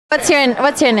What's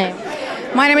your name?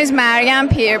 My name is Maryam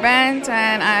pirband,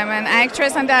 and I'm an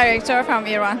actress and director from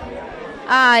Iran.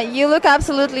 You look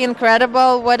absolutely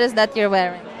incredible. What is that you're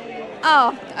wearing?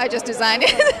 Oh, I just designed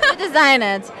it. You design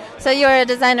it. So you're a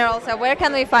designer also. Where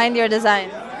can we find your design?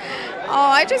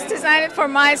 Oh, I just designed it for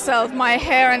myself, my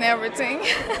hair and everything.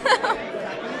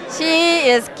 She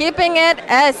is keeping it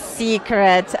a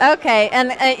secret. Okay,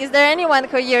 and is there anyone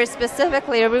who you're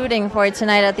specifically rooting for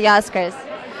tonight at the Oscars?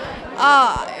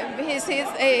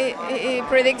 He's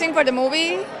predicting for the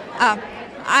movie.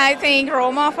 I think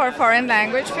Roma for foreign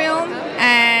language film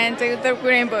and the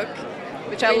Green Book,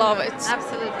 which I love it.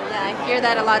 Absolutely, yeah, I hear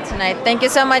that a lot tonight. Thank you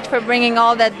so much for bringing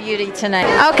all that beauty tonight.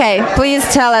 Okay, please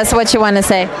tell us what you want to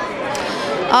say.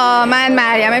 من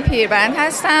مریم پیربند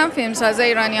هستم، فیلمساز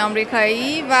ایرانی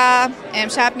آمریکایی و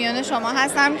امشب میون شما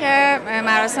هستم که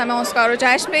مراسم اسکار رو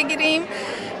جشن بگیریم.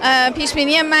 پیش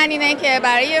بینی من اینه که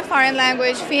برای فارن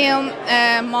لنگویج فیلم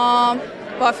ما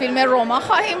با فیلم روما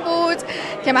خواهیم بود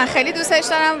که من خیلی دوستش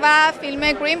دارم و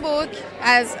فیلم گرین بوک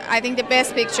as I think the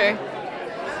best picture.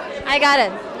 I got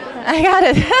it.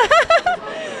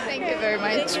 Thank you very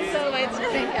much. Thank you so much.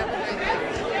 Thank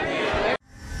you.